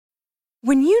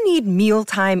When you need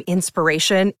mealtime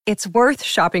inspiration, it's worth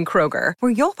shopping Kroger,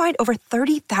 where you'll find over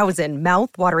 30,000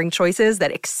 mouth-watering choices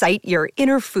that excite your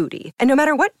inner foodie. And no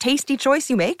matter what tasty choice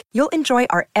you make, you'll enjoy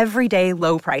our everyday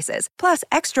low prices, plus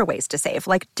extra ways to save,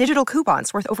 like digital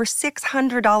coupons worth over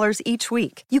 $600 each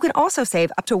week. You can also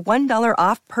save up to $1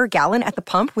 off per gallon at the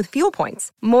pump with fuel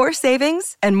points. More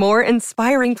savings and more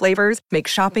inspiring flavors make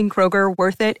shopping Kroger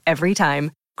worth it every time.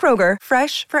 Kroger,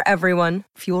 fresh for everyone.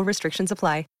 Fuel restrictions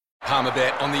apply.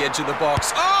 Palmerbet on the edge of the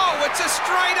box. Oh, it's a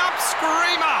straight-up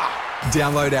screamer!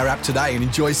 Download our app today and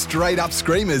enjoy straight-up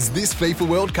screamers this FIFA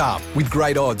World Cup with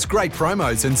great odds, great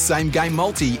promos and same-game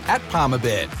multi at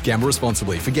Palmerbet. Gamble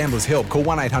responsibly. For Gamblers' Help, call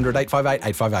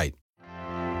 1-800-858-858.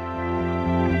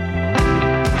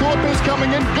 Thorpe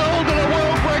coming in, gold and a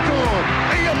world record.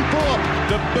 Ian Thorpe,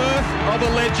 The birth of a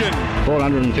legend.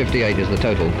 458 is the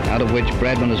total, out of which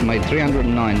Bradman has made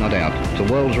 309 not out. It's a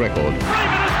world's record.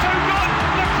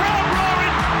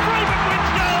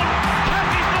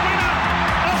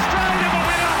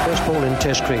 First ball in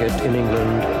Test cricket in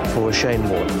England for Shane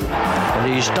Warne.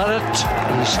 And he's done it.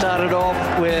 He started off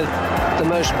with the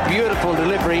most beautiful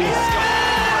delivery. Australia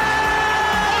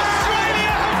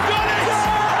have done it!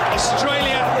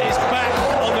 Australia is back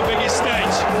on the biggest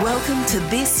stage. Welcome to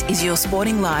This Is Your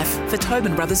Sporting Life for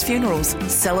Tobin Brothers Funerals,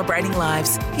 celebrating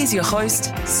lives. Here's your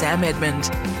host, Sam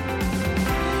Edmund.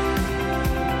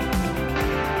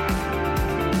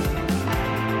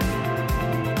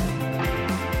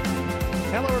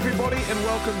 And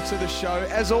welcome to the show.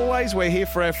 As always, we're here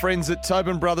for our friends at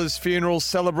Tobin Brothers Funerals,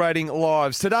 celebrating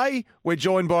lives. Today, we're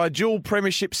joined by a dual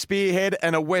premiership spearhead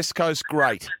and a West Coast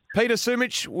great. Peter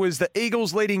Sumich was the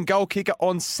Eagles' leading goal kicker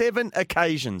on 7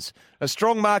 occasions, a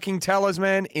strong marking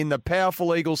talisman in the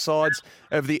powerful Eagles sides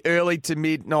of the early to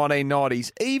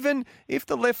mid-1990s, even if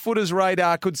the left-footer's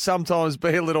radar could sometimes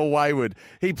be a little wayward.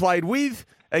 He played with,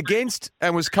 against,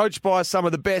 and was coached by some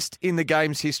of the best in the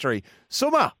game's history.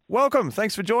 Summer, welcome.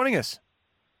 Thanks for joining us.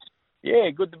 Yeah,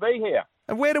 good to be here.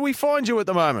 And where do we find you at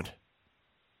the moment?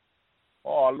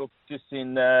 Oh, look, just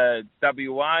in WA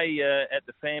at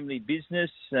the family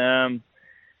business in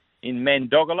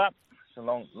Mandogalup. It's a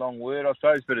long word, I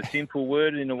suppose, but a simple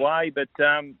word in a way. But,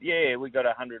 yeah, we got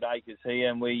 100 acres here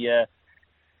and we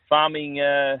farming,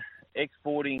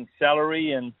 exporting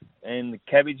celery and the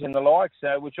cabbage and the like,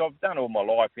 which I've done all my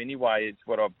life anyway. It's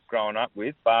what I've grown up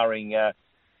with, barring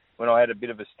when I had a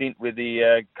bit of a stint with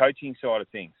the coaching side of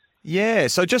things. Yeah,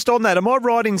 so just on that, am I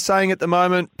right in saying at the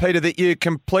moment, Peter, that you're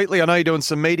completely, I know you're doing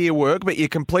some media work, but you're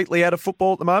completely out of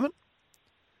football at the moment?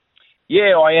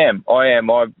 Yeah, I am.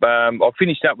 I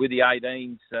finished up with the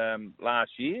 18s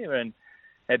last year and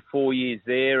had 4 years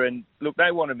there. And look,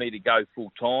 they wanted me to go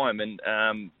full time, and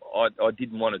I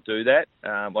didn't want to do that.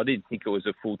 I didn't think it was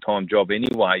a full time job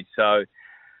anyway. So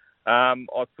I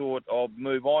thought I'll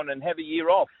move on and have a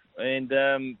year off and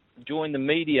join the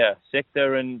media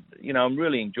sector. And I'm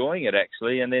really enjoying it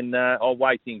actually. And then I'll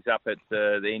weigh things up at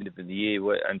the end of the year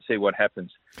and see what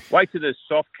happens. Wait till the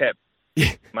soft cap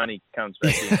money comes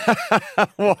back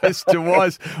in.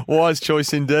 Wise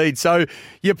choice indeed. So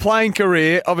your playing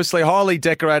career, obviously highly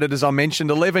decorated, as I mentioned,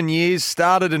 11 years,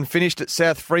 started and finished at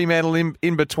South Fremantle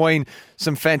in between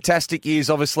some fantastic years,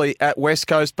 obviously, at West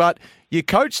Coast. But you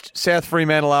coached South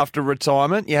Fremantle after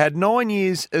retirement. You had 9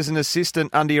 years as an assistant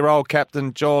under your old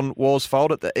captain, John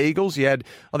Worsfold, at the Eagles. You had,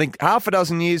 I think, half a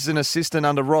dozen years as an assistant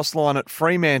under Ross Lyon at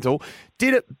Fremantle.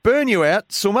 Did it burn you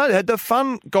out, Summer? Had the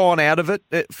fun gone out of it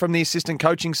from the assistant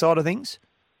coaching side of things?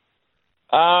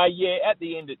 Yeah, at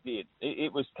the end it did.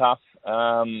 It was tough.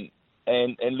 And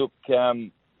look,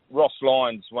 Ross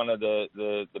Lyon's one of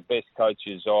the best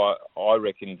coaches I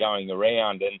reckon going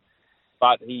around,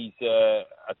 but he's a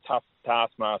tough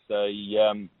taskmaster. He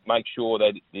makes sure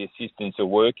that the assistants are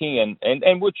working,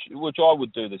 and which I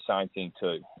would do the same thing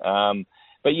too.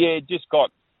 But yeah, just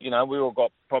got, we all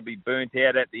got probably burnt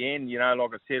out at the end.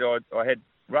 Like I said, I had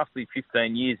roughly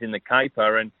 15 years in the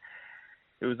caper, and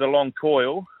it was a long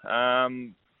toil.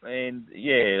 And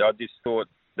yeah, I just thought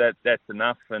that's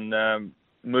enough and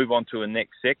move on to a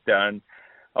next sector. And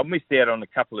I missed out on a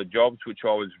couple of jobs which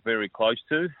I was very close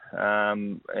to.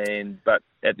 But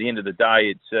at the end of the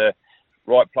day, it's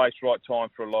right place, right time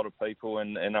for a lot of people,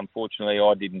 and unfortunately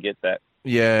I didn't get that.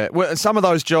 Yeah, well, some of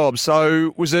those jobs.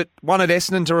 So was it one at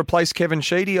Essendon to replace Kevin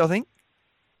Sheedy, I think?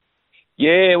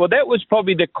 Yeah, well, that was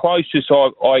probably the closest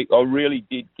I really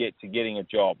did get to getting a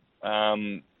job.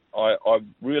 I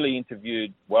really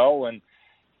interviewed well, and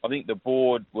I think the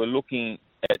board were looking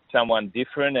at someone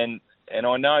different. And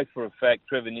I know for a fact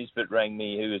Trevor Nisbet rang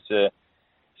me, who was the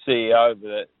CEO of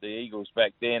the Eagles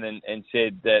back then, and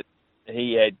said that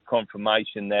he had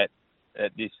confirmation that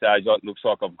at this stage, it looks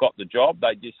like I've got the job.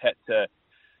 They just had to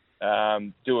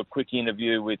do a quick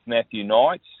interview with Matthew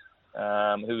Knights,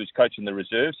 who was coaching the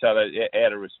reserve, so they,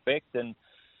 out of respect, and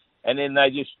then they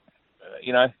just,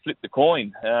 flipped the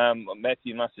coin.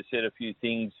 Matthew must have said a few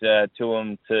things to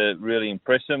him to really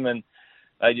impress him, and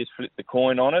they just flipped the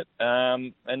coin on it,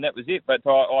 and that was it. But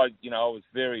I was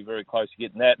very, very close to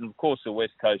getting that, and of course the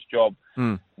West Coast job,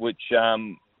 which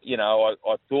I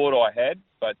thought I had,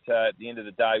 but at the end of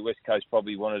the day, West Coast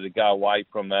probably wanted to go away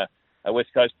from a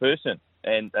West Coast person,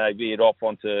 and they veered off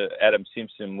onto Adam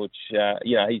Simpson, which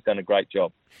he's done a great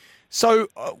job. So,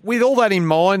 with all that in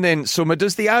mind then, Summer,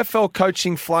 does the AFL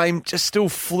coaching flame just still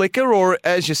flicker, or,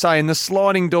 as you say, in the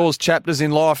sliding doors chapters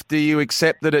in life, do you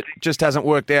accept that it just hasn't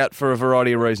worked out for a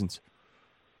variety of reasons?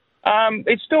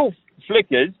 It still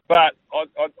flickers, but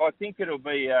I think it'll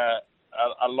be a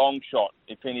long shot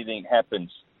if anything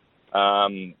happens.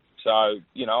 So,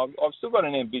 I've still got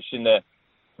an ambition to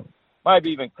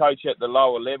maybe even coach at the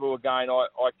lower level again.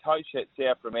 I coached at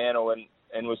South Fremantle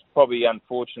and was probably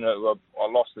unfortunate. I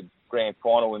lost the grand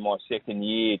final in my second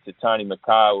year to Tony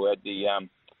McCarr, who had the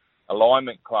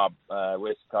alignment club,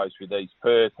 West Coast with East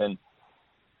Perth. And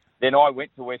then I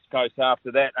went to West Coast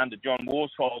after that under John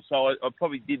Worsfold, so I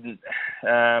probably didn't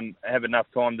have enough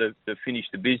time to finish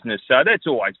the business. So that's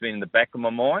always been in the back of my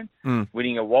mind,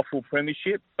 winning a waffle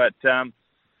premiership. But,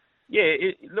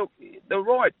 look, the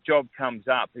right job comes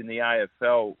up in the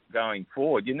AFL going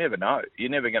forward. You never know. You're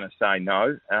never going to say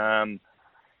no.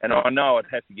 And I know I'd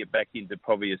have to get back into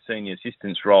probably a senior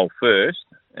assistant's role first.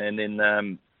 And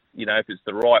then, if it's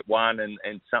the right one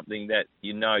and something that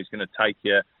is going to take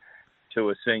you to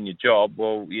a senior job,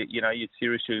 well, you'd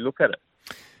seriously look at it.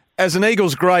 As an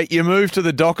Eagles great, your move to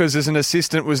the Dockers as an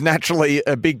assistant was naturally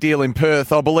a big deal in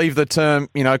Perth. I believe the term,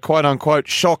 quote-unquote,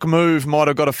 shock move might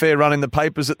have got a fair run in the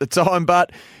papers at the time,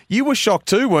 but you were shocked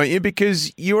too, weren't you?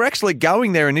 Because you were actually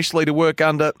going there initially to work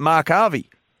under Mark Harvey.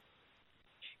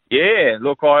 Yeah,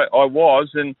 look, I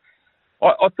was, and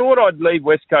I thought I'd leave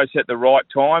West Coast at the right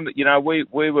time. But, we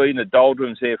were in the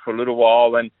doldrums there for a little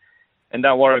while, and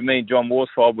don't worry, me and John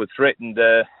Worsfold were threatened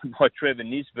by Trevor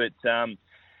Nisbet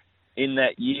in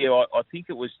that year. I think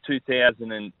it was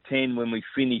 2010 when we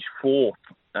finished fourth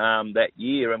that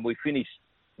year, and we finished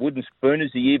wooden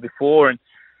spooners the year before,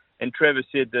 and Trevor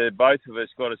said to both of us,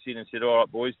 got us in and said, all right,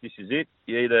 boys, this is it.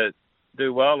 You either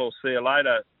do well or see you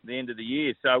later at the end of the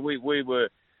year. So we were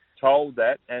told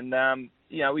that, and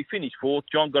we finished fourth.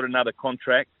 John got another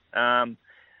contract. I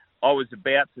was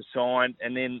about to sign,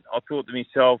 and then I thought to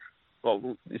myself,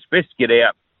 well, it's best to get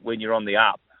out when you're on the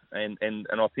up, and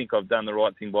I think I've done the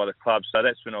right thing by the club. So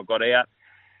that's when I got out.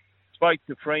 Spoke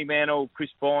to Fremantle, Chris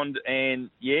Bond,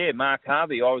 and Mark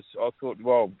Harvey. I thought,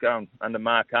 well, going under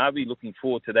Mark Harvey, looking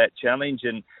forward to that challenge,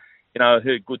 and I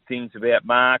heard good things about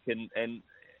Mark, and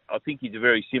I think he's a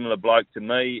very similar bloke to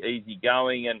me, easy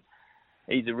going, and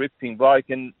he's a ripping bloke.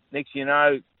 And next you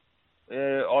know,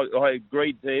 I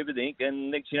agreed to everything,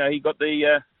 and next you know, he got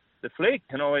the flick,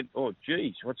 and I went, oh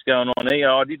geez, what's going on here?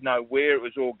 I didn't know where it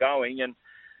was all going, and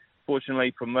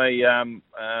fortunately for me,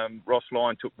 Ross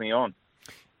Lyon took me on.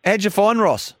 How'd you find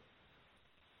Ross?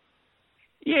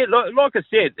 Yeah, like I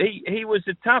said, he was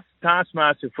a tough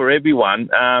taskmaster for everyone,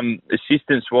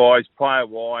 assistants-wise,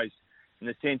 player-wise, in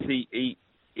the sense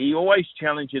he always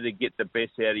challenged you to get the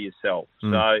best out of yourself.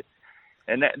 So,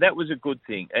 and that was a good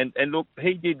thing. And look,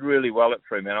 he did really well at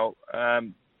Fremantle.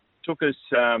 Took us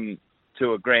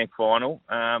to a grand final.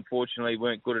 Unfortunately,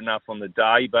 weren't good enough on the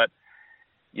day, but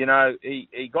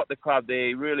he got the club there.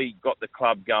 He really got the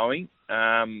club going.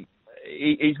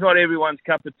 He's not everyone's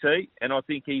cup of tea, and I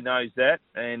think he knows that,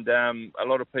 and a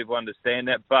lot of people understand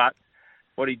that. But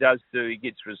what he does do, he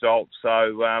gets results.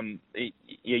 So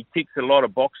he ticks a lot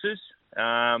of boxes,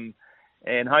 and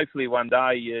hopefully one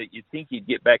day you think he'd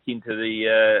get back into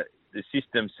the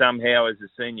system somehow as a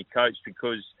senior coach,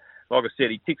 because, like I said,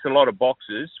 he ticks a lot of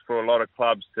boxes for a lot of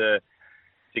clubs to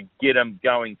get him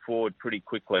going forward pretty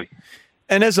quickly.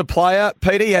 And as a player,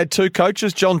 Peter, you had two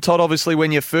coaches, John Todd, obviously,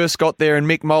 when you first got there, and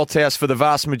Mick Malthouse for the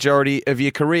vast majority of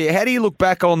your career. How do you look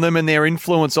back on them and their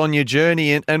influence on your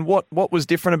journey, and what was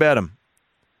different about them?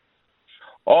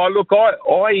 Oh, look,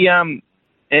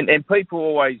 and people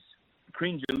always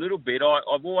cringe a little bit.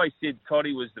 I've always said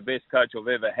Toddy was the best coach I've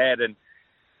ever had,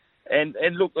 and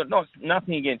look,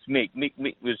 nothing against Mick.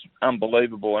 Mick was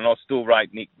unbelievable, and I still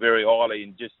rate Mick very highly,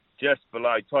 and just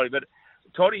below Toddy. But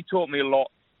Toddy taught me a lot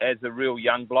as a real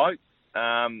young bloke,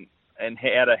 and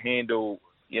how to handle,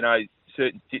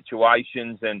 certain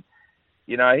situations. And,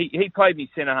 he played me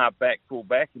centre-half back,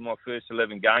 full-back in my first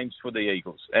 11 games for the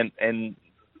Eagles. And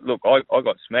look, I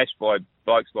got smashed by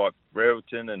blokes like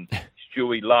Brereton and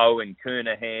Stewie Lowe and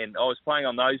Kernahan. I was playing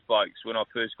on those blokes when I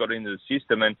first got into the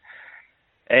system,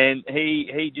 and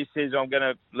he just says, I'm going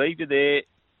to leave you there.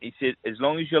 He said, as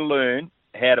long as you learn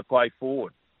how to play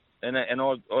forward. And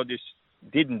I just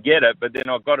didn't get it, but then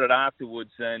I got it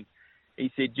afterwards, and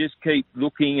he said, just keep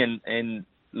looking and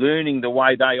learning the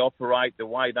way they operate, the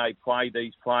way they play,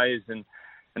 these players, and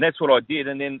that's what I did.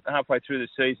 And then halfway through the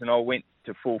season, I went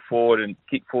to full forward and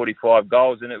kicked 45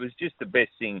 goals, and it was just the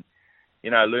best thing,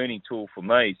 learning tool for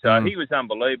me. So he was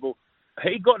unbelievable.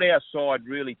 He got our side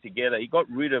really together. He got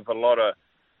rid of a lot of,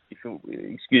 if you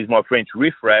excuse my French,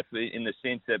 riffraff, in the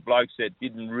sense that blokes that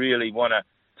didn't really want to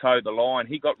toe the line.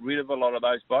 He got rid of a lot of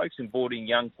those blokes and brought in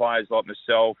young players like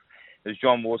myself. There's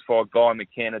John Worsfold, Guy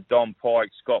McKenna, Dom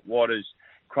Pike, Scott Waters,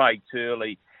 Craig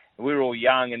Turley. We were all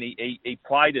young, and he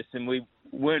played us, and we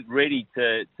weren't ready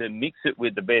to mix it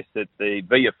with the best at the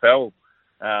VFL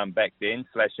back then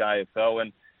 /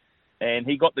 AFL, and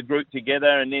he got the group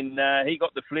together, and then he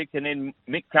got the flick, and then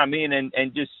Mick come in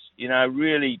and just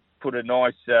really put a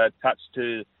nice touch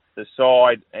to the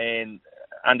side and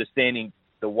understanding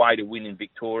the way to win in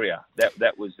Victoria.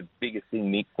 That was the biggest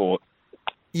thing Mick brought.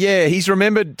 Yeah, he's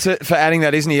remembered for adding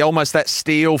that, isn't he? Almost that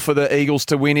steal for the Eagles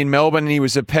to win in Melbourne, and he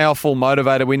was a powerful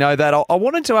motivator. We know that. I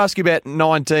wanted to ask you about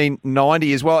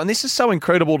 1990 as well, and this is so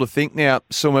incredible to think now,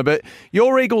 Summer, but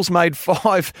your Eagles made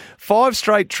five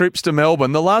straight trips to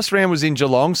Melbourne. The last round was in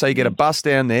Geelong, so you get a bus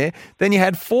down there. Then you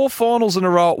had 4 finals in a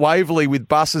row at Waverley with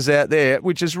buses out there,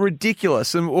 which is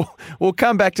ridiculous, and we'll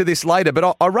come back to this later,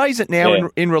 but I raise it now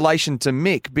in relation to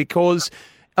Mick, because...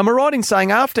 Am I right in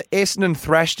saying after Essendon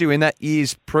thrashed you in that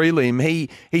year's prelim,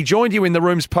 he joined you in the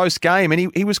rooms post-game, and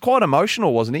he was quite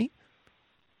emotional, wasn't he?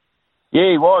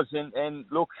 Yeah, he was. And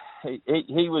look,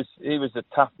 he was a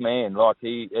tough man. Like,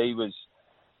 he was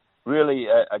really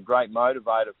a great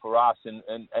motivator for us.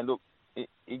 And look,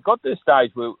 it got to the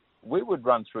stage where we would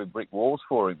run through brick walls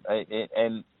for him.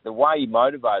 And the way he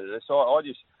motivated us, I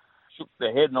just shook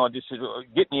the head and I just said,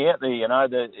 get me out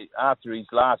there, after his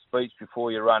last speech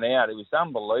before you run out. It was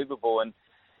unbelievable. And,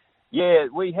 yeah,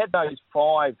 we had those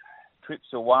 5 trips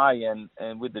away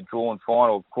and with the drawn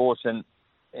final, of course. And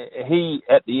he,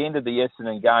 at the end of the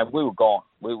Essendon game, we were gone.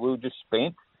 We were just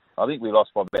spent. I think we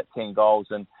lost by about 10 goals.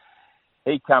 And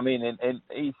he come in and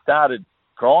he started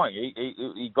crying.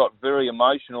 He got very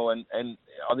emotional and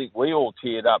I think we all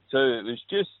teared up too. It was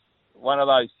just one of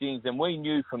those things. And we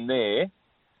knew from there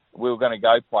we were going to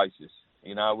go places.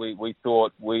 We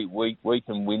thought we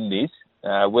can win this,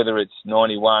 whether it's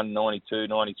 91, 92,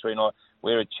 93,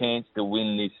 we're a chance to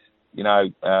win this,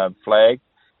 flag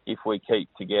if we keep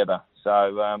together.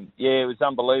 So, it was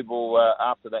unbelievable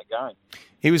after that game.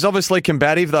 He was obviously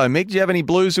combative though, Mick. Do you have any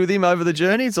blues with him over the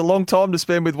journey? It's a long time to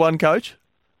spend with one coach.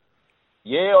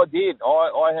 Yeah, I did.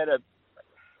 I had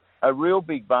a real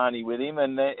big Barney with him,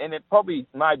 and it probably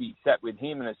maybe sat with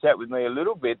him and it sat with me a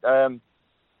little bit,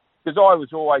 because I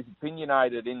was always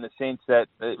opinionated in the sense that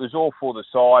it was all for the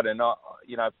side, and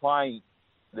playing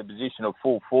the position of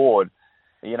full forward.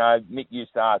 Mick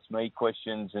used to ask me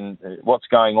questions and what's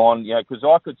going on, because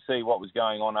I could see what was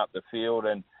going on up the field,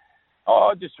 and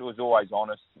I just was always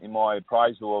honest in my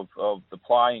appraisal of the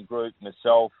playing group,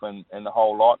 myself, and the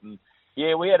whole lot. And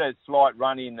yeah, we had a slight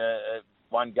run in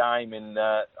one game in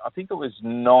I think it was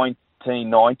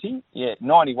 1990. Yeah,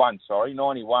 91, sorry.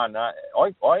 91. I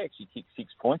actually kicked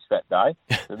 6 points that day.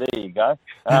 So there you go.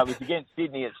 It was against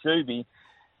Sydney at Subi.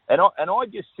 And I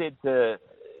just said to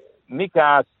Mick,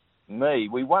 asked me,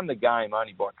 we won the game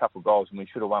only by a couple of goals and we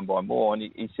should have won by more. And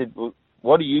he said, well,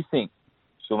 what do you think,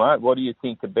 Sumo? What do you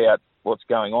think about what's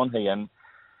going on here? And,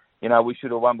 we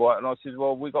should have won by... And I said,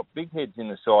 well, we've got big heads in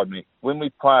the side, Mick. When we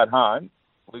play at home,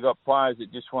 we've got players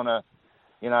that just want to,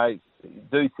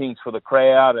 do things for the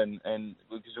crowd and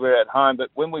because we're at home. But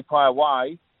when we play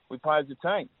away, we play as a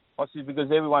team. I said,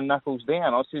 because everyone knuckles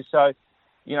down. I said, so,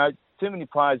 too many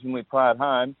players when we play at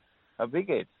home are big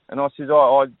heads. And I said,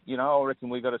 I reckon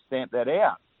we've got to stamp that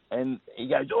out. And he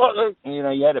goes, he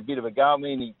had a bit of a go at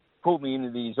me and he pulled me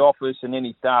into his office and then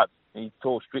he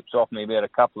tore strips off me about a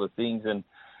couple of things and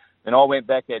I went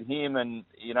back at him and,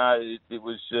 it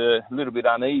was a little bit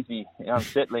uneasy,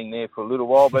 unsettling there for a little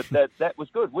while, but that was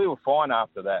good. We were fine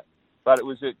after that. But it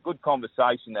was a good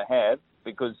conversation to have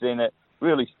because then it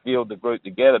really steeled the group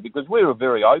together because we were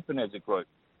very open as a group.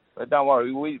 But don't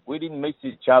worry, we didn't miss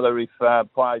each other if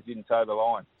players didn't toe the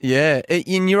line. Yeah,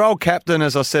 and your old captain,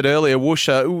 as I said earlier,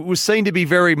 Woosha, was seen to be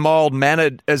very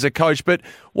mild-mannered as a coach, but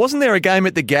wasn't there a game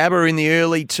at the Gabba in the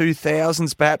early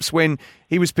 2000s perhaps when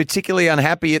he was particularly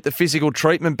unhappy at the physical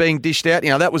treatment being dished out?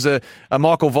 That was a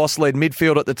Michael Voss-led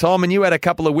midfield at the time, and you had a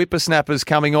couple of whippersnappers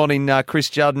coming on in Chris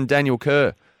Judd and Daniel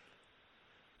Kerr.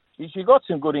 you got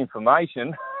some good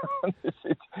information.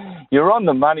 You're on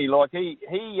the money. Like he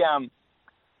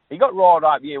got riled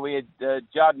up. Yeah, we had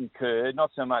Judd and Kerr, not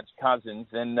so much Cousins,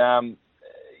 and the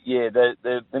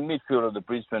midfield of the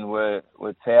Brisbane were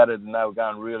touted, and they were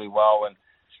going really well and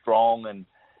strong, and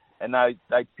they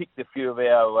picked a few of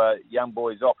our young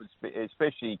boys off,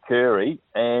 especially Curry,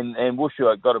 and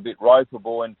Wushu got a bit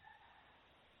ropeable, and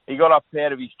he got up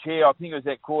out of his chair. I think it was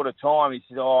at quarter time. He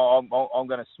said, I'm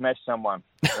going to smash someone.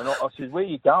 And I said, where are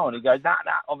you going? He goes, nah,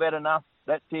 I've had enough.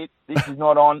 That's it. This is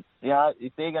not on. You know,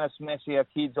 if they're going to smash our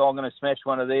kids, I'm going to smash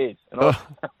one of theirs. And I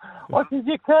said,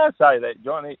 you can't say that,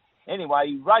 John. Anyway,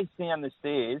 he raced down the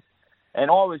stairs, and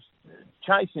I was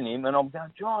chasing him, and I'm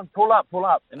going, John, pull up.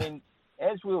 And then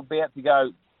as we were about to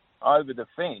go over the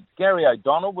fence, Gary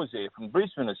O'Donnell was there from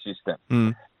Brisbane assistant.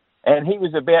 Mm. And he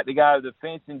was about to go over the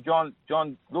fence, and John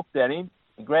looked at him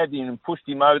and grabbed him and pushed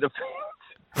him over the fence.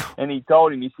 And he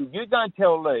told him, he said, you don't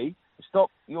tell Lee to stop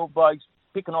your blokes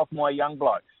picking off my young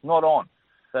blokes. Not on.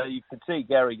 So you could see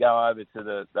Gary go over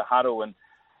to the huddle and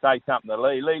say something to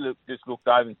Lee. Lee just looked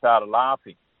over and started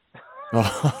laughing,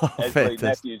 as Lee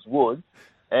Matthews would.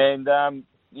 And,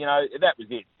 that was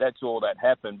it. That's all that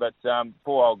happened. But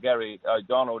poor old Gary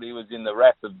O'Donnell, he was in the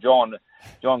wrath of John.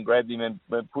 John grabbed him and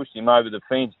pushed him over the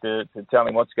fence to tell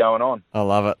him what's going on. I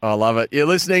love it. You're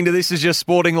listening to This Is Your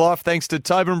Sporting Life thanks to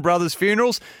Tobin Brothers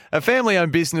Funerals, a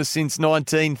family-owned business since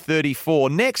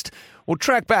 1934. Next, we'll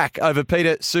track back over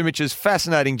Peter Sumich's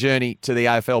fascinating journey to the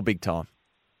AFL big time.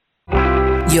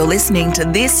 You're listening to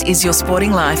This Is Your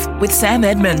Sporting Life with Sam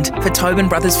Edmund for Tobin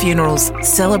Brothers Funerals,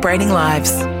 celebrating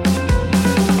lives.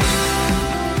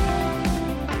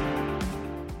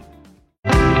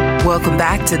 Welcome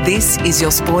back to This Is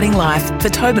Your Sporting Life for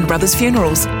Tobin Brothers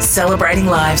Funerals, celebrating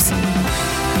lives.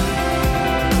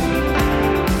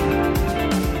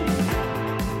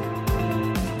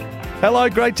 Hello,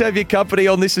 great to have your company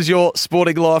on This Is Your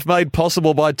Sporting Life, made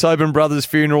possible by Tobin Brothers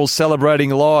Funerals, celebrating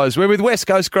lives. We're with West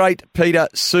Coast great Peter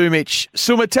Sumich.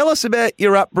 Suma, tell us about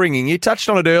your upbringing. You touched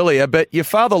on it earlier, but your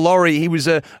father, Laurie, he was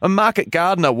a market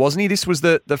gardener, wasn't he? This was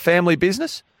the family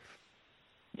business?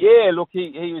 Yeah, look,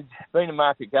 he was been a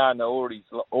market gardener all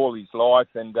his life,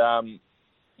 and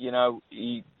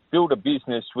he built a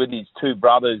business with his two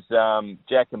brothers,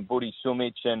 Jack and Buddy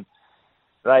Sumich, and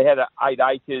they had 8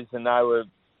 acres, and they were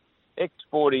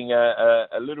exporting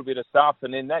a little bit of stuff,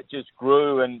 and then that just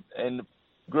grew and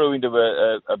grew into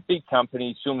a big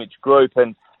company, Sumich Group,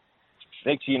 and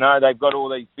next thing you know, they've got all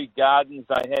these big gardens.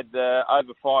 They had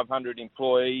over 500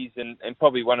 employees, and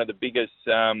probably one of the biggest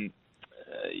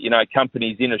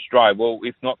companies in Australia. Well,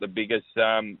 if not the biggest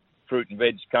fruit and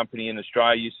veg company in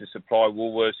Australia. Used to supply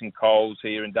Woolworths and Coles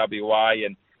here in WA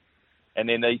and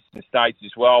then Eastern States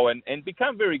as well, and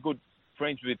become very good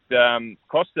friends with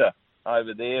Costa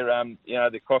over there.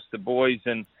 The Costa boys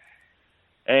and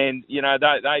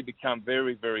they become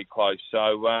very, very close.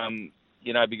 So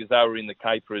because they were in the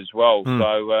caper as well. Mm.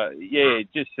 So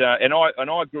and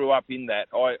I grew up in that.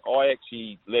 I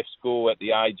actually left school at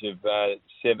the age of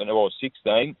 7 or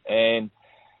 16 and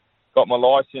got my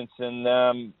license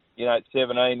and at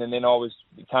 17, and then I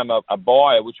became a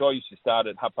buyer, which I used to start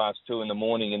at 2:30 in the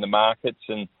morning in the markets,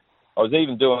 and I was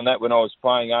even doing that when I was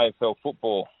playing AFL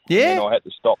football. Yeah, and I had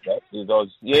to stop that because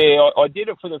I did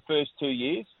it for the first 2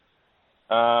 years.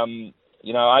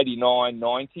 89,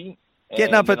 90.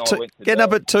 Getting up at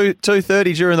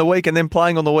 2:30 during the week and then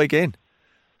playing on the weekend.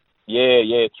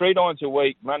 Yeah, 3 nights a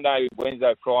week, Monday,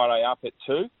 Wednesday, Friday, up at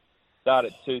 2. Start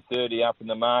at 2:30 up in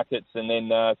the markets, and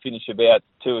then finish about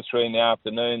 2 or 3 in the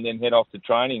afternoon. Then head off to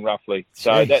training roughly.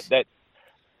 So that's the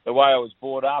way I was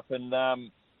brought up, and I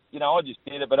just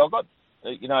did it. But I got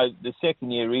the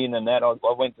second year in, and that I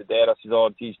went to Dad. I said,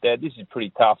 "Oh, geez, Dad, this is pretty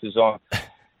tough as I'm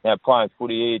playing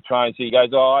footy here, training." So he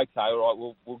goes, "Oh, okay, all right.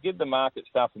 We'll give the market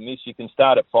stuff a miss. You can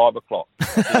start at 5 o'clock." I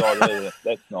said, "Oh, really?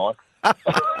 That's nice."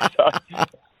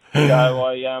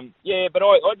 But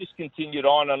I just continued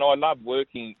on, and I love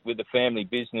working with the family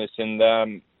business, and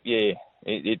Nick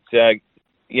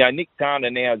Turner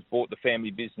now has bought the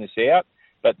family business out,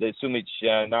 but the Sumich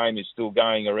name is still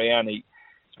going around,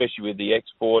 especially with the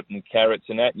export and carrots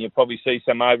and that, and you'll probably see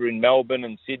some over in Melbourne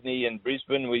and Sydney and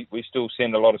Brisbane. We still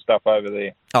send a lot of stuff over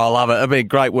there. Oh, I love it. It'd be a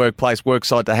great workplace,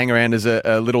 worksite to hang around as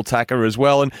a little tacker as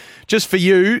well. And just for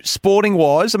you,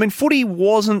 sporting-wise, I mean, footy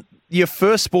wasn't your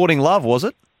first sporting love, was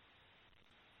it?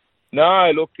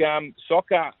 No, look,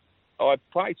 soccer, I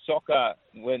played soccer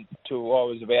when I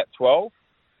was about 12,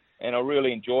 and I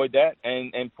really enjoyed that,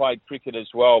 and played cricket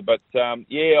as well. But, I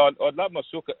love my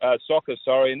soccer,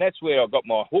 and that's where I got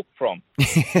my hook from.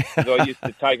 I used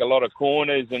to take a lot of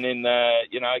corners and then,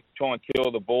 try and kill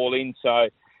the ball in. So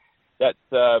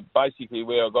that's basically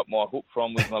where I got my hook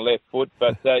from with my left foot.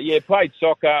 But, played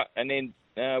soccer and then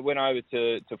went over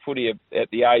to footy at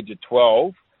the age of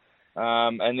 12.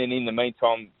 And then in the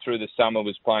meantime, through the summer,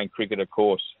 was playing cricket, of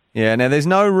course. Yeah, now there's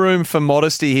no room for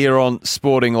modesty here on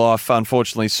Sporting Life,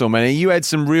 unfortunately, Summer. You had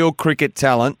some real cricket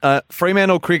talent.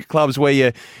 Fremantle Cricket Club's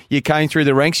where you came through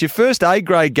the ranks. Your first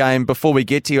A-grade game, before we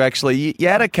get to you, actually, you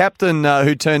had a captain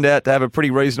who turned out to have a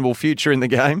pretty reasonable future in the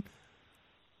game.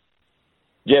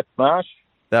 Jeff Marsh.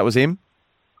 That was him?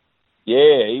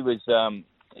 Yeah, he was... I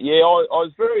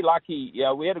was very lucky.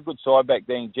 Yeah, we had a good side back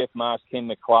then. Jeff Marsh, Ken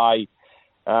McClay.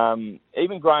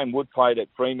 Even Graham Wood played at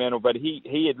Fremantle, but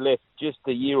he had left just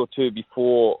a year or two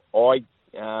before I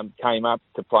came up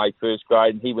to play first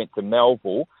grade, and he went to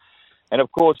Melville. And,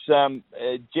 of course,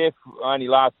 Jeff only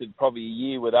lasted probably a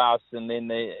year with us, and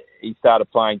then he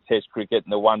started playing Test cricket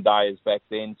and the one-dayers back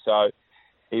then. So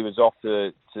he was off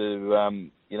to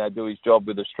do his job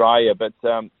with Australia. But,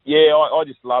 I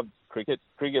just loved cricket.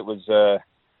 Cricket was...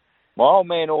 my old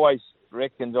man always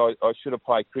reckons I should have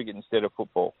played cricket instead of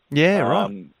football. Yeah,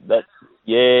 right.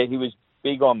 He was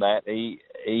big on that.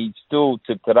 He still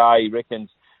to today reckons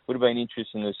would have been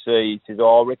interesting to see. He says,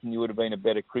 I reckon you would have been a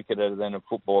better cricketer than a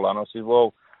footballer. And I said,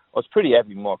 well, I was pretty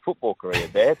happy with my football career,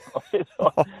 Dad. I said,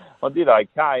 I did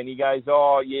okay. And he goes,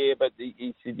 oh, yeah, but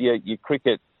he said, your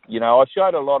cricket, I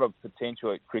showed a lot of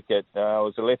potential at cricket. I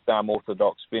was a left-arm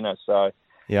orthodox spinner. So,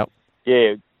 yep.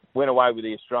 Yeah, went away with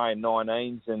the Australian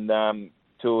 19s and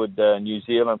toured New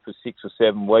Zealand for 6 or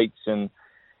 7 weeks. And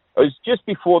it was just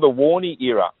before the Warney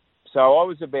era. So I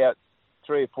was about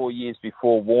 3 or 4 years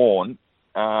before Warne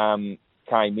came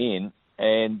in.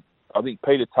 And I think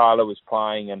Peter Taylor was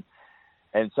playing.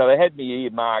 And so they had me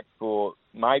earmarked for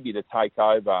maybe to take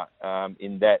over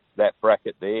in that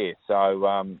bracket there.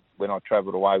 So when I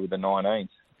travelled away with the 19s.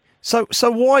 So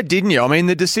why didn't you? I mean,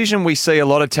 the decision we see a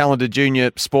lot of talented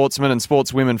junior sportsmen and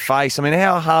sportswomen face, I mean,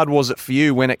 how hard was it for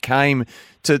you when it came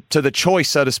to the choice,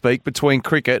 so to speak, between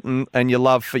cricket and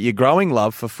your growing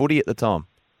love for footy at the time?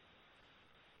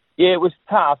 Yeah, it was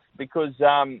tough because,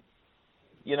 I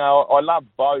love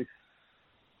both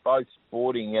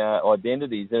sporting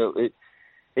identities.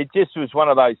 It just was one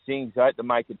of those things I had to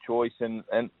make a choice. And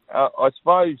I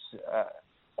suppose...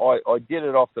 I did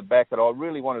it off the back that I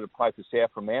really wanted to play for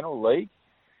South Fremantle League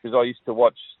because I used to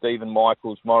watch Stephen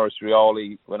Michaels, Maurice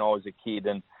Rioli when I was a kid,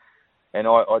 and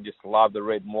I just loved the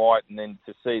red and white. And then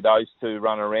to see those two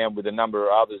run around with a number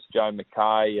of others, Joe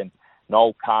McKay and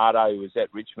Noel Carter, who was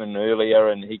at Richmond earlier,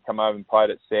 and he come over and played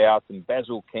at South, and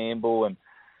Basil Campbell and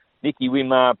Nicky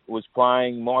Winmar was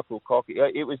playing, Michael Cockey.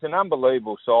 It was an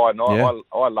unbelievable side, and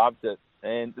I loved it.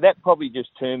 And that probably just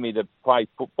turned me to play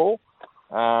football.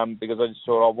 Because I just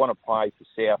thought I want to play for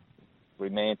South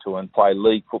Fremantle and play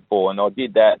league football, and I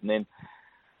did that. And then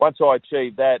once I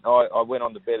achieved that, I went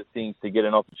on to better things to get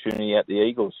an opportunity at the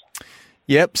Eagles.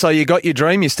 Yep, so you got your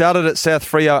dream. You started at South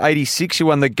Freo 86. You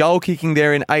won the goal kicking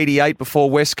there in 88 before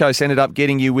West Coast ended up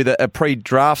getting you with a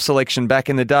pre-draft selection back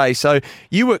in the day. So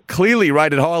you were clearly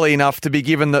rated highly enough to be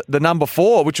given the number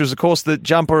 4, which was, of course, the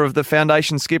jumper of the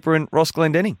foundation skipper in Ross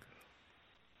Glendenning.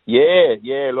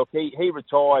 Yeah. Look, he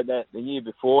retired the year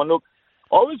before. And look,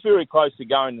 I was very close to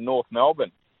going to North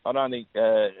Melbourne. I don't think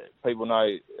people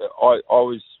know.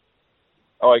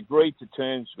 I agreed to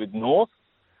terms with North,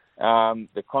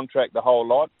 the contract, the whole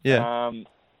lot. Yeah.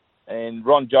 And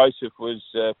Ron Joseph was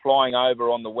flying over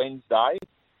on the Wednesday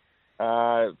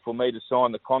for me to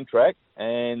sign the contract.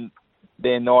 And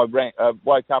then I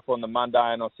woke up on the Monday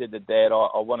and I said to Dad,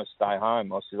 I want to stay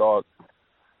home. I said,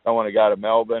 I want to go to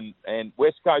Melbourne. And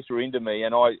West Coast were into me,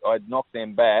 and I'd knocked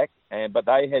them back. But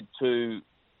they had 2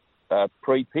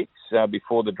 pre-picks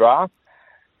before the draft.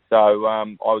 So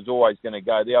I was always going to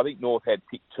go there. I think North had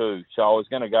pick 2. So I was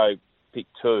going to go pick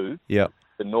 2 to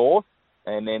North.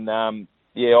 And then, I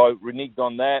reneged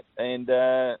on that and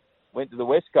went to the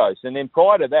West Coast. And then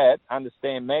prior to that, under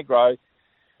Stan Magro,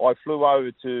 I flew over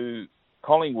to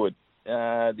Collingwood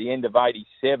the end of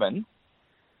 87.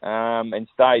 And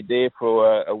stayed there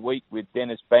for a week with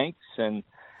Dennis Banks and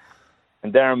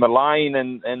Darren Mullane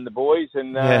and the boys.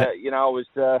 And,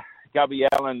 Gubby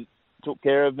Allen took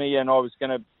care of me, and I was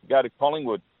going to go to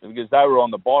Collingwood because they were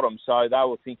on the bottom. So they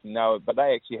were thinking, but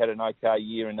they actually had an okay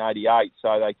year in 88,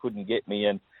 so they couldn't get me.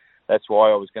 And that's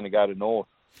why I was going to go to North.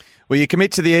 Well, you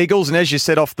commit to the Eagles, and as you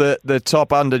said off the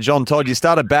top under John Todd, you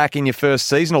started back in your first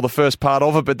season, or the first part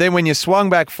of it, but then when you swung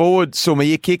back forward, Summer,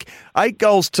 you kick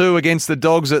 8-2 against the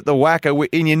Dogs at the Wacker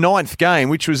in your 9th game,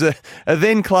 which was a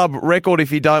then club record,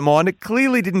 if you don't mind. It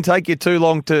clearly didn't take you too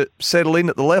long to settle in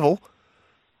at the level.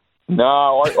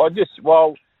 No,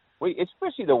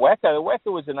 especially the WACA. The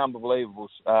WACA was an unbelievable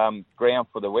ground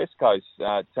for the West Coast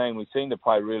team. We seemed to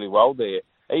play really well there.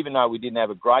 Even though we didn't have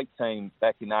a great team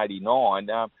back in '89,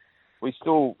 we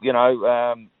still,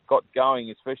 got going,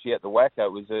 especially at the WACA.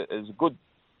 It was a good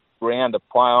ground to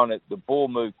play on. The ball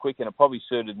moved quick, and it probably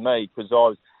suited me because I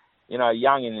was,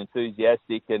 young and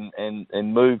enthusiastic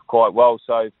and moved quite well.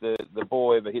 So if the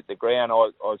ball ever hit the ground,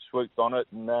 I swooped on it,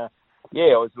 and I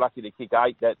was lucky to kick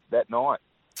 8 that night.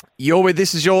 You're with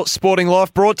This Is Your Sporting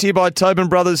Life, brought to you by Tobin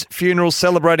Brothers Funerals,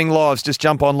 celebrating lives. Just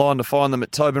jump online to find them at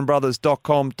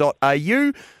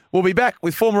tobinbrothers.com.au. We'll be back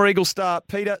with former Eagle star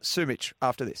Peter Sumich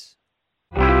after this.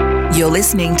 You're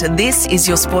listening to This Is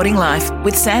Your Sporting Life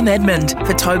with Sam Edmund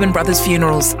for Tobin Brothers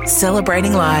Funerals,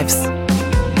 celebrating lives.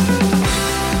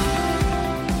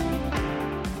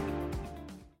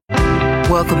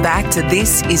 Welcome back to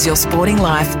This Is Your Sporting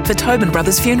Life for Tobin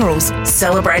Brothers Funerals,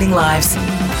 celebrating lives.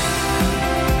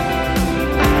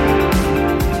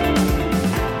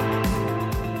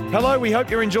 Hello, we hope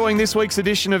you're enjoying this week's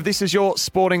edition of This Is Your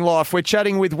Sporting Life. We're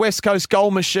chatting with West Coast goal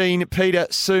machine Peter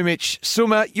Sumich.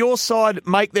 Suma, your side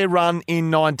make their run in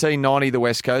 1990, the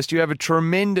West Coast. You have a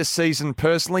tremendous season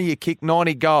personally. You kicked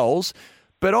 90 goals,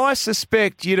 but I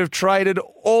suspect you'd have traded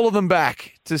all of them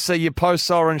back to see your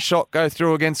post-siren shot go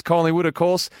through against Collingwood, of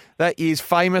course, that year's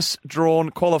famous drawn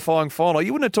qualifying final.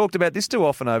 You wouldn't have talked about this too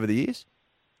often over the years.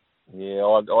 Yeah,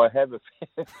 I have a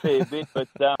fair bit, but...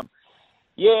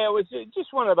 Yeah, it was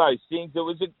just one of those things. It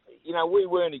was, we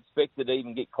weren't expected to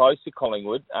even get close to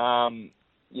Collingwood.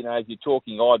 If you're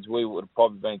talking odds, we would have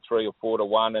probably been 3 or 4 to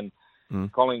 1, and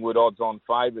Collingwood odds-on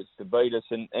favourites to beat us.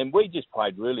 And we just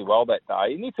played really well that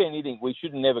day. And if anything, we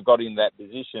should have never got in that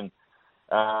position.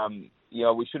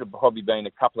 We should have probably been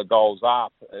a couple of goals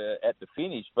up at the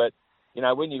finish. But,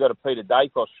 when you got a Peter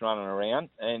Dacos running around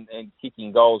and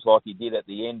kicking goals like he did at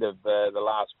the end of the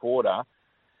last quarter,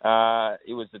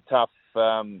 it was a tough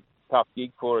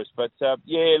gig for us. But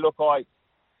look, I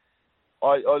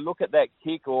look at that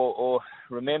kick or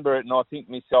remember it, and I think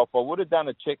to myself, I would have done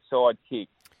a check side kick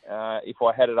if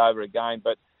I had it over again.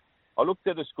 But I looked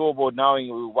at the scoreboard knowing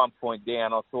we were 1 point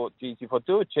down. I thought, geez, if I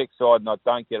do a check side and I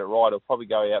don't get it right, I'll probably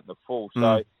go out in the full.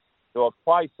 So I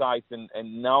play safe and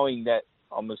knowing that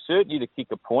I'm a certainty to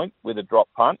kick a point with a drop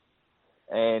punt.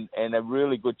 And a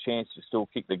really good chance to still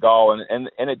kick the goal. And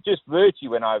it just virtually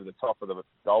went over the top of the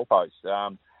goalpost,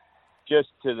 just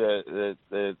to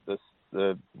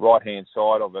the right-hand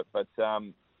side of it. But,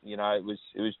 it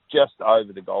was just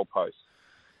over the goalpost.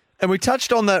 And we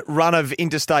touched on that run of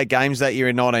interstate games that year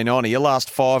in 1990. Your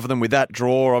last 5 of them with that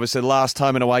draw, obviously the last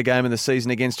home and away game in the season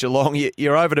against Geelong.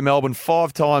 You're over to Melbourne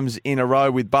 5 times in a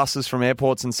row with buses from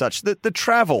airports and such. The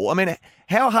travel, I mean,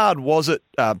 how hard was it,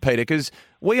 Peter? Because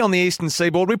we on the Eastern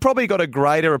Seaboard, we probably got a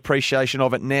greater appreciation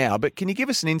of it now. But can you give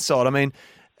us an insight? I mean,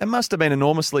 it must have been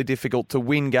enormously difficult to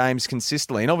win games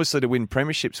consistently and obviously to win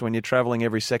premierships when you're travelling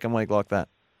every second week like that.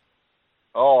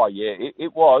 Oh, yeah,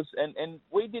 it was. And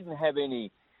we didn't have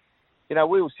any...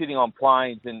 we were sitting on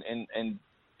planes and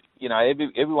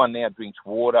everyone now drinks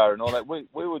water and all that. We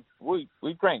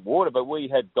drank water, but we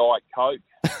had Diet Coke,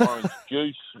 orange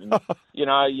juice. And,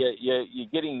 you're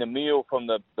getting the meal from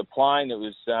the plane. It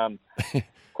was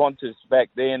Qantas back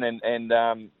then,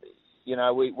 and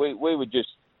we were just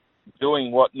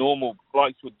doing what normal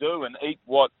blokes would do and eat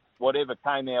whatever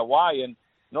came our way, and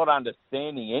not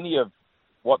understanding any of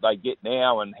what they get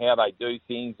now and how they do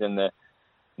things and the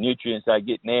nutrients they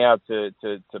get now to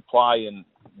play and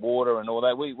water and all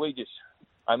that.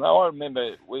 I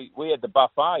remember we had the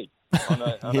buffet on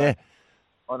a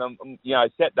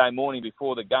Saturday morning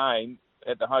before the game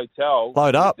at the hotel.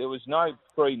 Load up. There was no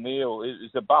free meal. It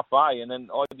was a buffet, and then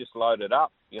I just loaded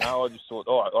up. I just thought,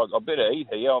 I better eat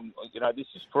here. This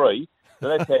is free. So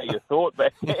that's how you thought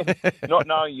back then, not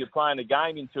knowing you're playing a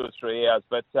game in 2 or 3 hours.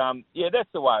 But, that's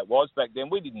the way it was back then.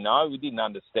 We didn't know. We didn't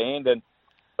understand.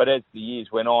 But as the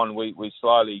years went on, we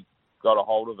slowly got a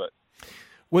hold of it.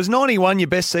 Was 91 your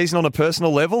best season on a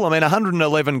personal level? I mean,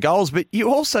 111 goals, but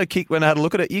you also kicked, when I had a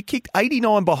look at it, you kicked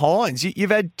 89 behinds.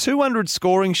 You've had 200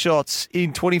 scoring shots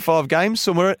in 25 games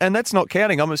somewhere, and that's not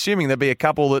counting. I'm assuming there'd be a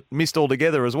couple that missed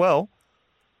altogether as well.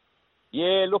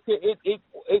 Yeah, look, I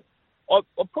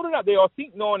put it up there. I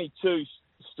think 92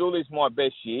 still is my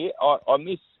best year. I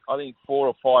missed, 4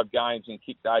 or 5 games and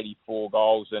kicked 84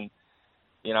 goals and,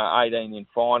 18 in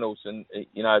finals and,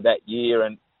 that year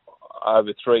and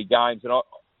over 3 games. And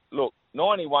look,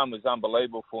 91 was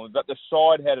unbelievable for me, but the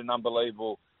side had an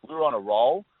unbelievable, we were on a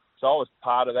roll. So I was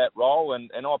part of that role and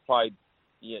I played,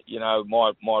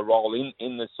 my role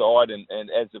in the side and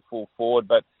as a full forward.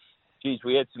 But geez,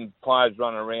 we had some players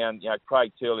running around.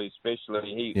 Craig Turley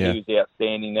especially. He was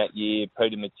outstanding that year.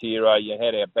 Peter Matera. You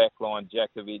had our backline,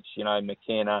 Jakovic,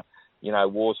 McKenna,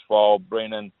 Worsfold,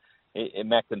 Brennan,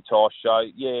 McIntosh. So,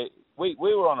 yeah, we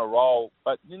were on a roll.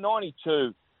 But in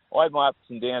 92, I had my ups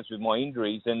and downs with my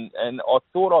injuries, and I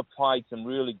thought I played some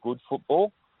really good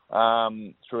football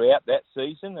throughout that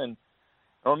season. And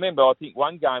I remember, I think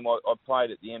one game I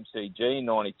played at the MCG in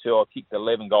 92, I kicked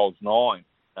 11 goals, 9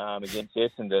 against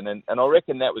Essendon, and I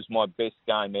reckon that was my best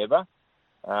game ever.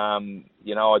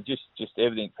 I just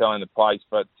everything fell into place.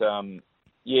 But,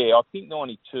 I think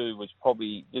 92 was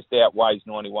probably just outweighs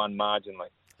 91 marginally.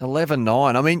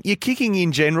 11-9. I mean, you're kicking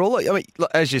in general. I mean,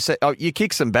 as you said, you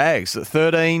kick some bags.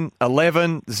 13,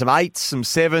 11, some 8s, some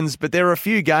 7s. But there are a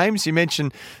few games. You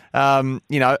mentioned,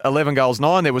 11 goals,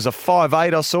 9. There was a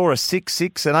 5-8 I saw, a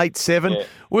 6-6, an 8-7.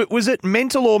 Yeah. Was it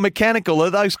mental or mechanical? Are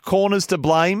those corners to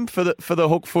blame for the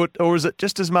hook foot, or is it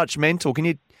just as much mental? Can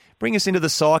you bring us into the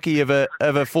psyche of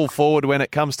a full forward when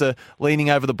it comes to leaning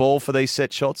over the ball for these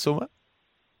set shots, Suma?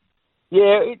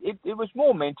 Yeah, it was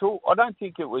more mental. I don't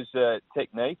think it was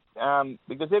technique,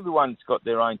 because everyone's got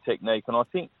their own technique, and I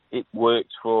think it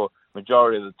works for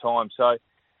majority of the time. So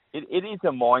it is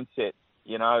a mindset,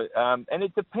 and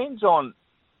it depends on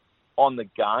the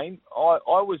game. I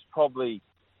was probably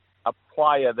a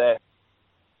player that,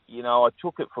 I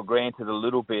took it for granted a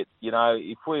little bit.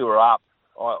 If we were up,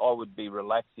 I would be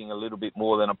relaxing a little bit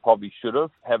more than I probably should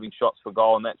have, having shots for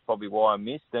goal, and that's probably why I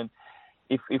missed. And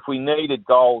if we needed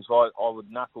goals, I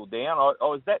would knuckle down. I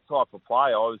was that type of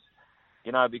player. I was,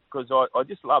 because I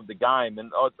just love the game,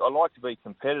 and I like to be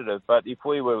competitive. But if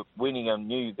we were winning and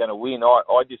knew you're going to win,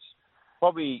 I just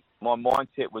probably my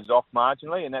mindset was off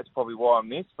marginally, and that's probably why I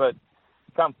missed. But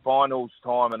come finals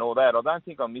time and all that, I don't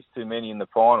think I missed too many in the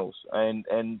finals and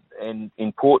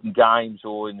important games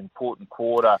or an important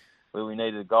quarter where we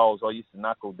needed goals. I used to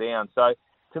knuckle down. So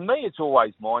to me, it's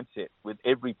always mindset with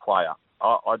every player.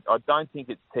 I don't think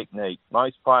it's technique.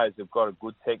 Most players have got a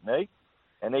good technique,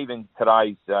 and even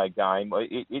today's game,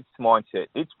 it's mindset.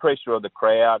 It's pressure of the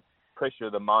crowd, pressure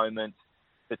of the moment.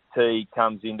 Fatigue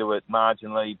comes into it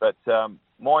marginally, but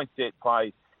mindset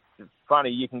plays. It's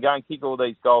funny, you can go and kick all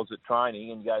these goals at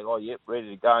training and go, ready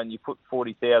to go, and you put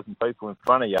 40,000 people in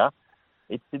front of you.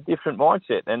 It's a different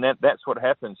mindset, and that's what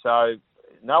happens. So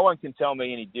no one can tell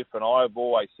me any different. I've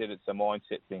always said it's a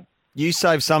mindset thing. You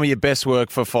saved some of your best work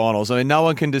for finals. I mean, no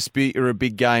one can dispute you're a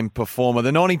big game performer.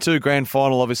 The 92 grand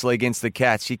final, obviously, against the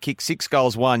Cats, you kicked 6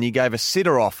 goals, 1. You gave a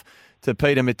sitter off to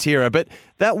Peter Matera. But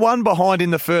that one behind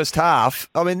in the first half,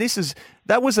 I mean,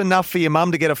 that was enough for your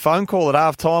mum to get a phone call at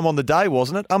half time on the day,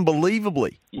 wasn't it?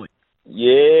 Unbelievably. Yeah,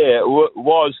 it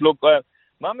was. Look,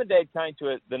 Mum and Dad came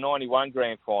to the 91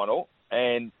 grand final,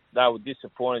 and they were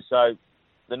disappointed. So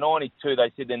the 92,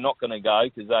 they said they're not going to go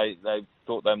because they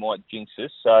thought they might jinx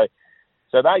us.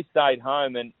 So they stayed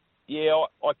home, and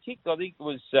I kicked. I think it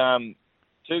was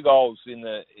 2 goals in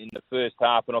the first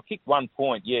half, and I kicked 1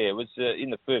 point. Yeah, it was in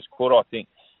the first quarter, I think,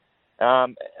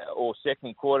 or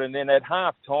second quarter. And then at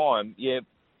half time,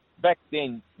 back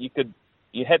then you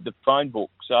had the phone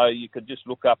book, so you could just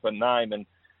look up a name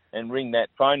and ring that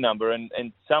phone number,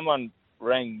 and someone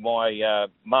rang my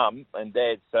mum and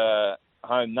dad's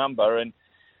home number, and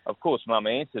of course Mum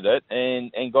answered it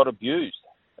and got abused.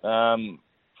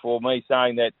 For me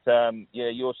saying that,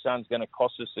 your son's going to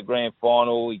cost us the grand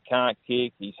final. He can't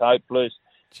kick. He's hopeless.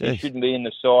 Jeez. He shouldn't be in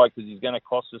the side because he's going to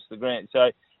cost us the grand.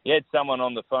 So he had someone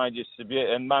on the phone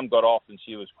and Mum got off and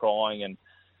she was crying and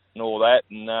all that.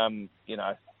 And,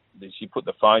 she put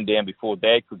the phone down before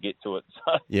Dad could get to it.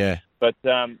 So, yeah. But,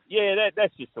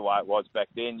 that's just the way it was back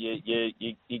then. You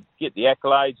get the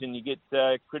accolades and you get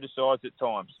criticised at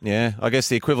times. Yeah, I guess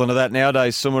the equivalent of that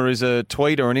nowadays, Summer, is a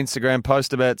tweet or an Instagram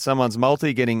post about someone's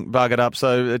multi getting buggered up.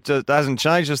 So it just hasn't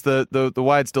changed, just the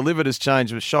way it's delivered has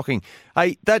changed. It was shocking.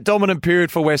 Hey, that dominant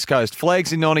period for West Coast,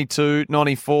 flags in 92,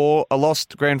 94, a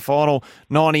lost grand final,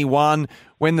 91,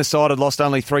 when the side had lost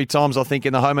only 3 times, I think,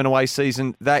 in the home and away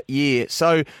season that year.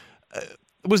 So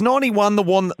was 91 the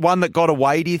one that got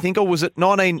away, do you think, or was it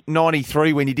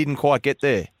 1993 when you didn't quite get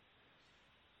there?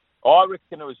 I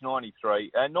reckon it was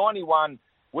 93. 91,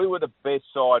 we were the best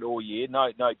side all year,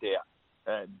 no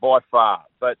doubt, by far.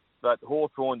 But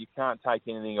Hawthorn, you can't take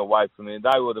anything away from them.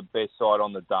 They were the best side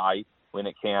on the day when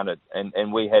it counted,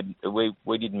 and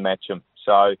we didn't match them.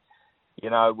 So,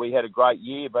 we had a great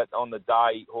year, but on the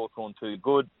day, Hawthorn too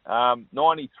good.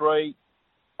 93,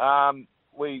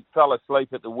 we fell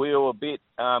asleep at the wheel a bit,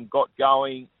 got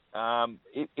going.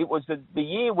 It was the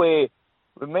year where,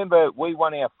 remember, we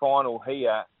won our final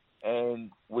here, and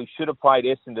we should have played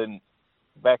Essendon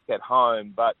back at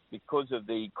home, but because of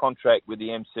the contract with the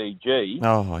MCG,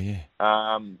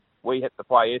 we had to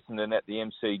play Essendon at the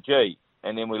MCG,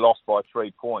 and then we lost by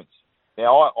 3 points.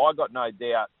 Now, I got no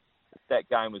doubt that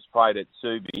game was played at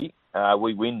Subi.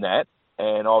 We win that,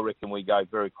 and I reckon we go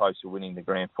very close to winning the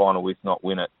grand final, if not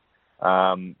win it,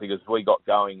 because we got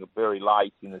going very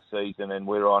late in the season, and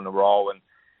we were on a roll,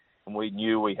 and we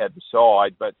knew we had the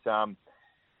side, but...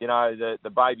 the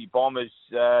Baby Bombers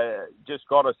just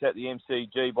got us at the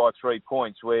MCG by 3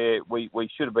 points, where we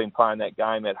should have been playing that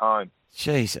game at home.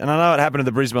 Jeez, and I know it happened to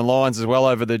the Brisbane Lions as well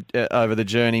over the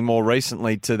journey more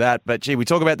recently to that. But, gee, we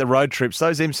talk about the road trips.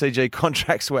 Those MCG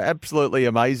contracts were absolutely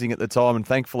amazing at the time, and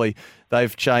thankfully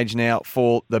they've changed now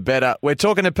for the better. We're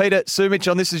talking to Peter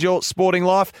Sumich on This Is Your Sporting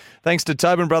Life, thanks to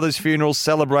Tobin Brothers Funerals,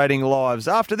 celebrating lives.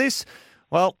 After this,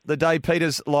 well, the day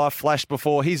Peter's life flashed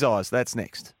before his eyes. That's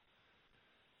next.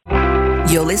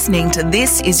 You're listening to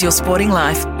This Is Your Sporting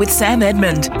Life with Sam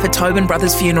Edmund for Tobin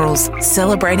Brothers Funerals,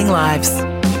 celebrating lives.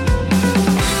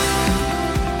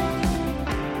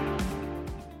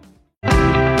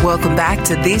 Welcome back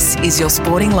to This Is Your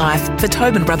Sporting Life for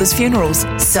Tobin Brothers Funerals,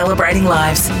 celebrating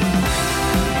lives.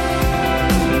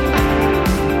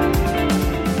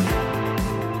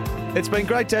 It's been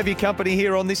great to have your company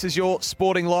here on This Is Your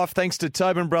Sporting Life, thanks to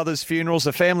Tobin Brothers Funerals,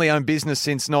 a family-owned business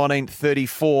since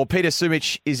 1934. Peter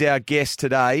Sumich is our guest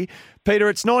today. Peter,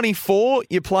 it's 94.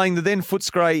 You're playing the then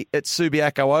Footscray at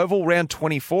Subiaco Oval, round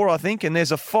 24, I think, and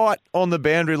there's a fight on the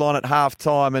boundary line at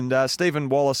half-time, and Stephen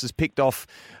Wallace has picked off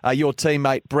your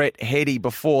teammate Brett Heady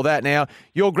before that. Now,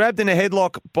 you're grabbed in a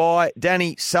headlock by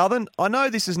Danny Southern. I know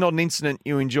this is not an incident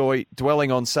you enjoy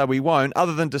dwelling on, so we won't,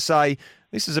 other than to say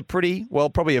this is a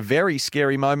probably a very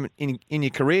scary moment in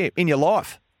your career, in your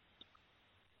life.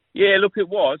 Yeah, look, it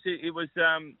was. It was,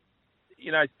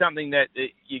 something that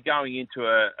you're going into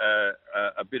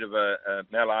a bit of a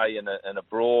melee and a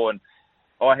brawl, and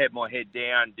I had my head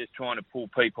down just trying to pull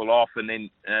people off, and then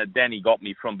Danny got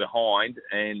me from behind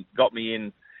and got me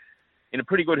in a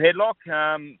pretty good headlock,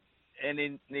 and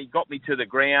then he got me to the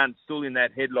ground still in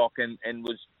that headlock and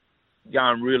was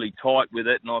going really tight with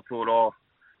it, and I thought,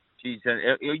 geez,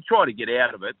 he tried to get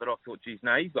out of it, but I thought, geez,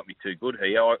 no, he's got me too good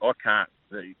here. I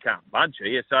can't budge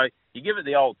here. So you give it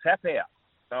the old tap out.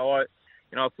 So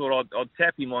I thought I'd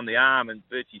tap him on the arm and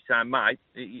virtually say, mate,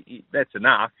 that's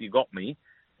enough. You got me.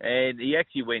 And he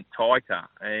actually went tighter.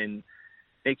 And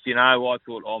next you know, I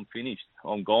thought, I'm finished.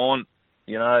 I'm gone.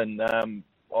 And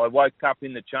I woke up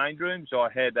in the change rooms. I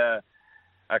had a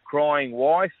crying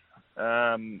wife.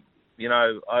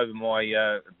 Over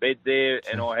my bed there,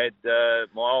 and I had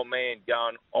my old man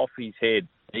going off his head.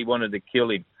 He wanted to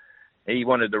kill him. He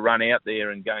wanted to run out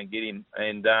there and go and get him,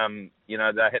 and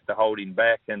they had to hold him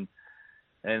back. And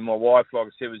my wife, like I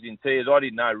said, was in tears. I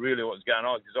didn't know really what was going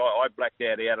on because I blacked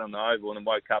out on the oval and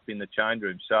woke up in the change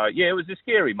room. So yeah, it was a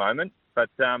scary moment, but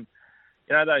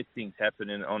those things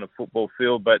happen on a football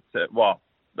field, but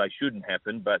they shouldn't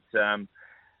happen, but.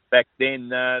 Back then,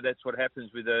 that's what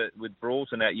happens with brawls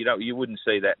and that. You wouldn't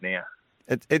see that now.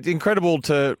 It's incredible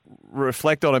to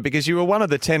reflect on it because you were one of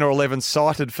the 10 or 11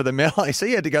 cited for the melee, so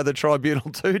you had to go to the tribunal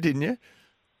too, didn't you?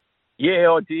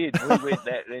 Yeah, I did. We went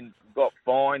that and got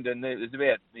fined, and there was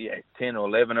about 10 or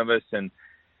 11 of us, and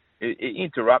it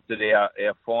interrupted our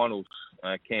finals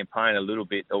campaign a little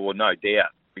bit, or no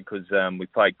doubt, because we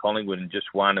played Collingwood and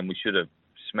just won, and we should have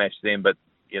smashed them, but.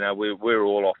 We were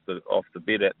all off the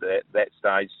bit at that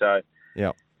stage. So,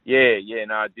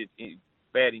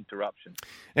 bad interruption.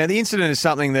 Now, the incident is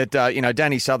something that,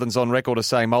 Danny Southern's on record as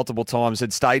saying multiple times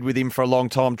had stayed with him for a long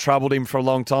time, troubled him for a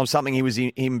long time, something he was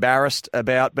embarrassed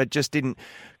about, but just didn't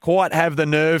quite have the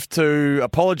nerve to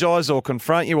apologise or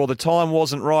confront you, or the time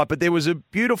wasn't right. But there was a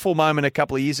beautiful moment a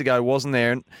couple of years ago, wasn't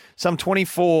there? And some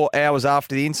 24 hours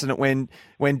after the incident when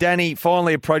Danny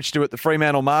finally approached you at the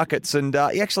Fremantle Markets, and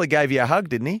he actually gave you a hug,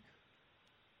 didn't he?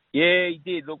 Yeah, he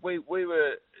did. Look, we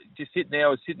were just sitting there. I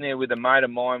was sitting there with a mate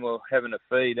of mine. We were having a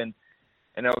feed, and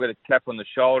I got a tap on the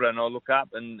shoulder, and I look up,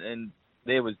 and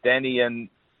there was Danny, and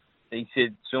he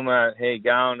said, Summer, how you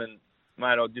going? And,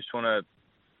 mate, I just want to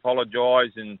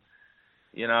apologise and,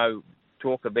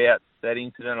 talk about that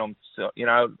incident.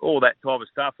 All that type of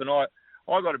stuff. And I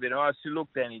got a bit, I said, look,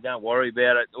 Danny, don't worry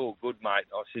about it. All good, mate.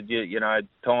 I said,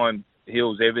 time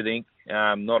heals everything.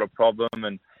 Not a problem.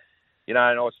 And, and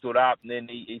I stood up, and then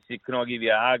he said, can I give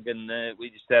you a hug? And we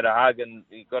just had a hug, and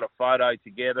we got a photo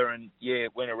together, and,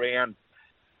 it went around,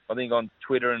 I think, on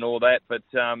Twitter and all that. But,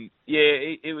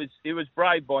 it was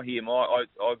brave by him. I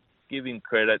give him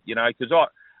credit, because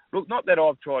look, not that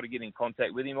I've tried to get in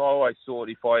contact with him. I always thought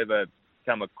if I ever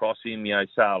come across him, say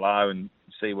hello and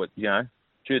see what,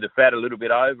 chew the fat a little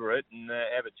bit over it and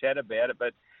have a chat about it.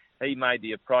 But he made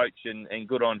the approach, and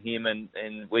good on him. And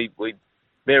we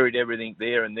buried everything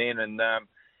there and then. And,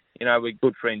 we're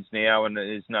good friends now, and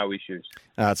there's no issues.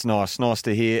 It's nice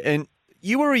to hear. And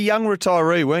you were a young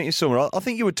retiree, weren't you, Summer? I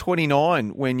think you were 29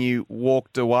 when you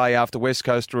walked away after West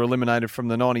Coast were eliminated from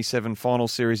the 97 final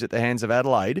series at the hands of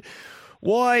Adelaide.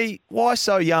 Why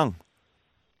so young?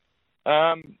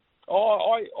 I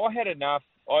had enough.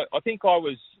 I think I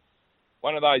was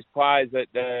one of those players that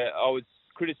I was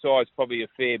criticised probably a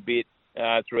fair bit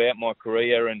throughout my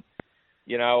career, and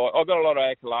I got a lot of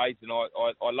accolades, and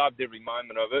I loved every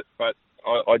moment of it. But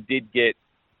I did get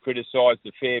criticised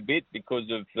a fair bit because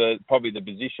of probably the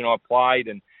position I played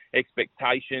and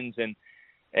expectations, and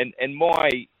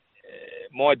my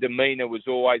demeanour was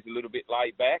always a little bit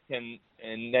laid back, and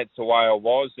that's the way I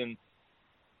was, and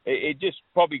it just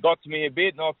probably got to me a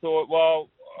bit, and I thought, well,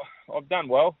 I've done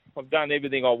well. I've done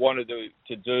everything I wanted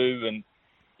to do, and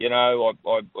I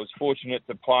was fortunate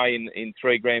to play in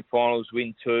 3 grand finals,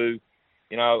 win 2.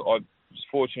 I was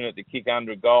fortunate to kick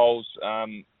 100 goals.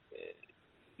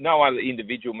 No other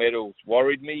individual medals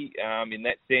worried me. In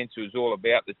that sense, it was all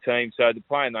about the team. So to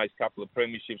play in those couple of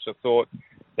premierships, I thought,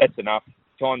 that's enough.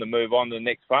 Time to move on to the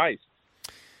next phase.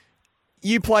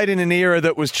 You played in an era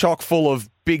that was chock full of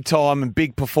big time and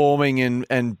big performing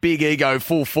and big ego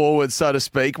full forward, so to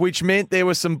speak, which meant there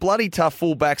were some bloody tough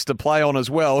fullbacks to play on as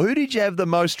well. Who did you have the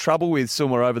most trouble with,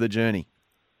 Summer, over the journey?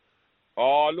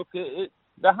 Oh, look,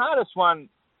 the hardest one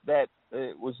that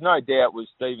was no doubt was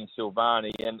Stephen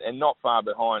Silvani, and not far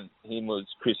behind him was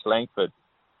Chris Langford.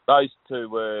 Those two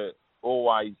were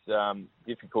always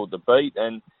difficult to beat,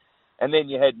 and then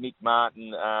you had Mick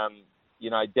Martin,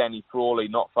 Danny Frawley,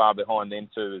 not far behind them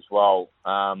two as well.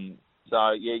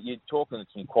 So, you're talking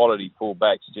some quality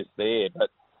fullbacks just there. But,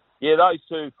 those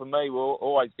two, for me,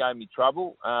 always gave me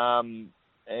trouble.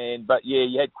 But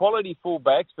you had quality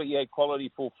fullbacks, but you had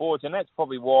quality full forwards, and that's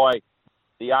probably why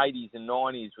the 80s and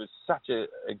 90s was such a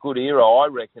good era, I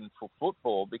reckon, for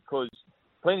football, because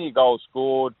plenty of goals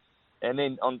scored. And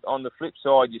then on the flip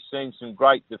side, you've seen some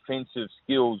great defensive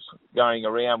skills going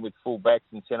around with fullbacks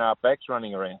and centre-half backs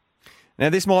running around. Now,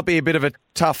 this might be a bit of a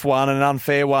tough one and an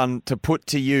unfair one to put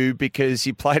to you because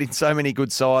you played in so many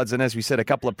good sides and, as we said, a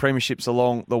couple of premierships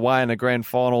along the way and a grand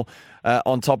final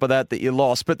on top of that you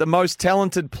lost. But the most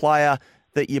talented player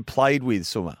that you played with,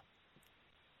 Summer?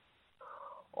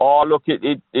 Oh, look,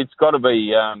 it's got to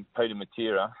be Peter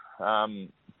Matera,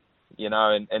 and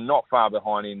not far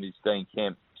behind him is Dean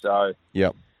Kemp. So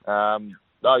yep.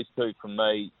 Those two, for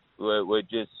me, were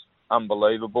just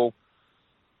unbelievable.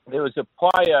 There was a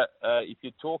player, if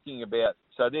you're talking about,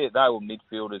 so they were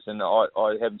midfielders, and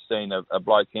I haven't seen a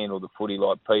bloke handle the footy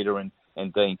like Peter and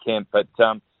Dean Kemp. But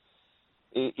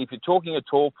if you're talking a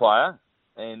tall player,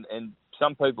 and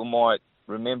some people might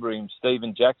remember him,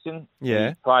 Stephen Jackson. Yeah.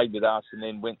 He played with us and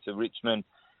then went to Richmond.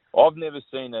 I've never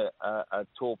seen a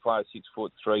tall player,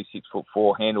 6'3",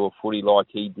 6'4", handle a footy like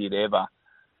he did ever.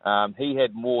 He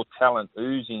had more talent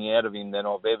oozing out of him than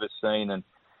I've ever seen, and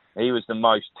he was the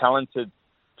most talented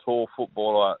tall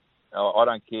footballer. I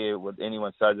don't care what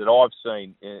anyone says that I've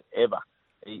seen ever.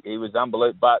 He was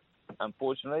unbelievable, but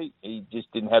unfortunately, he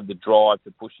just didn't have the drive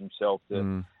to push himself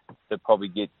to probably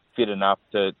get fit enough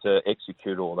to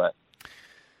execute all that.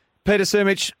 Peter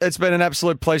Sumich, it's been an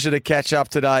absolute pleasure to catch up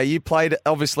today. You played,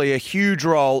 obviously, a huge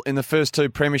role in the first 2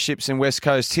 premierships in West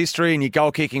Coast history, and your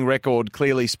goal-kicking record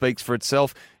clearly speaks for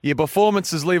itself. Your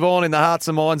performances live on in the hearts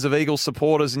and minds of Eagles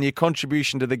supporters, and your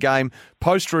contribution to the game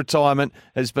post-retirement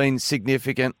has been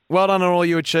significant. Well done on all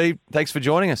you achieved. Thanks for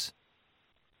joining us.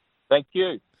 Thank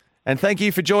you. And thank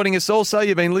you for joining us also.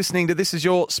 You've been listening to This Is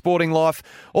Your Sporting Life,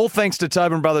 all thanks to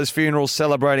Tobin Brothers Funerals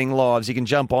Celebrating Lives. You can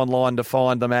jump online to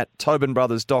find them at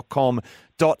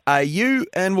tobinbrothers.com.au,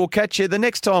 and we'll catch you the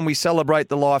next time we celebrate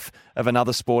the life of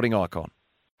another sporting icon.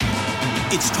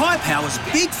 It's Tyre Power's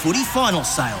Big Footy Final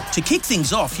Sale. To kick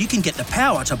things off, you can get the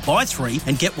power to buy 3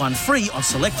 and get 1 free on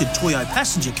selected Toyo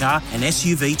passenger car and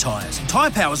SUV tyres. Tyre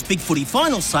Power's Big Footy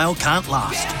Final Sale can't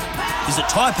last. Visit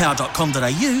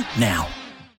tyrepower.com.au now.